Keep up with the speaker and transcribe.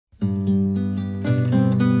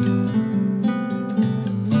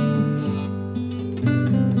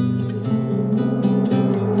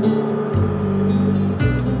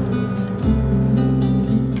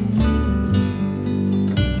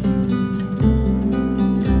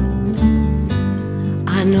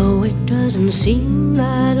I know it doesn't seem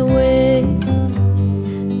that way.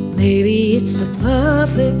 Maybe it's the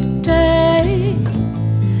perfect day,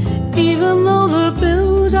 even though the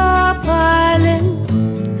bills are piling,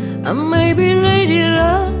 and maybe Lady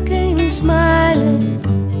Luck ain't smiling.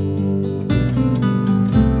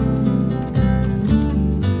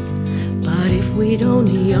 But if we'd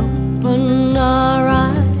only open our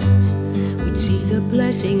eyes, we'd see the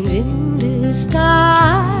blessings in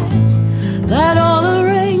disguise, that all the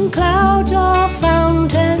rain clouds are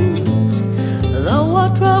fountains, though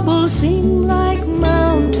our troubles seem like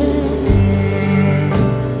mountains.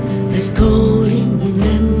 There's gold in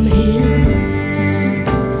them hills,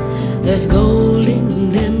 there's gold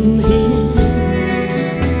in them hills,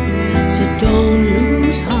 so don't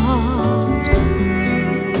lose heart,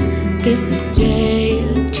 give the day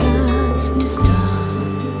a chance to start.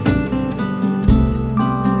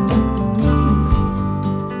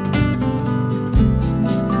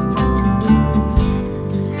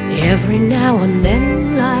 Every now and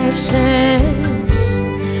then life says,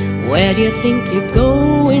 where do you think you're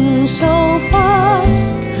going so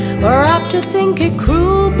fast? We're apt to think it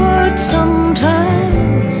cruel, but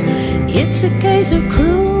sometimes it's a case of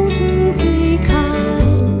cruel to be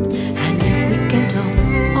kind. And if we get up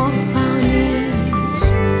off our knees,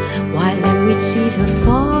 why then we'd see the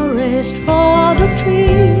forest for the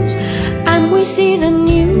trees, and we see the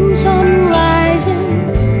new sun rising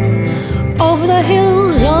over the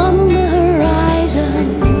hills on the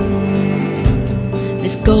horizon.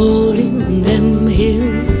 There's gold in them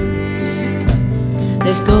hills,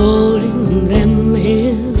 there's gold in them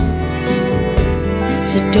hills,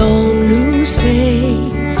 so don't lose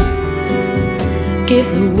faith, give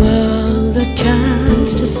the world a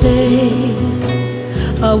chance to say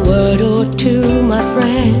a word or two, my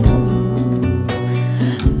friend.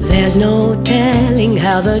 There's no telling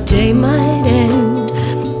how the day might end.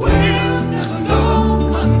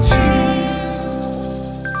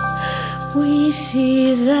 We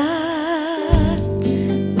see that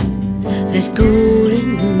there's gold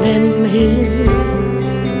in them hills,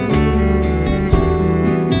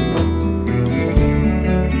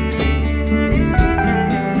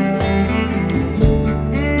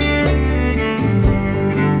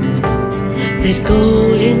 there's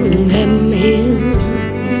gold in them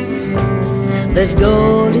hills, there's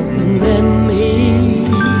gold in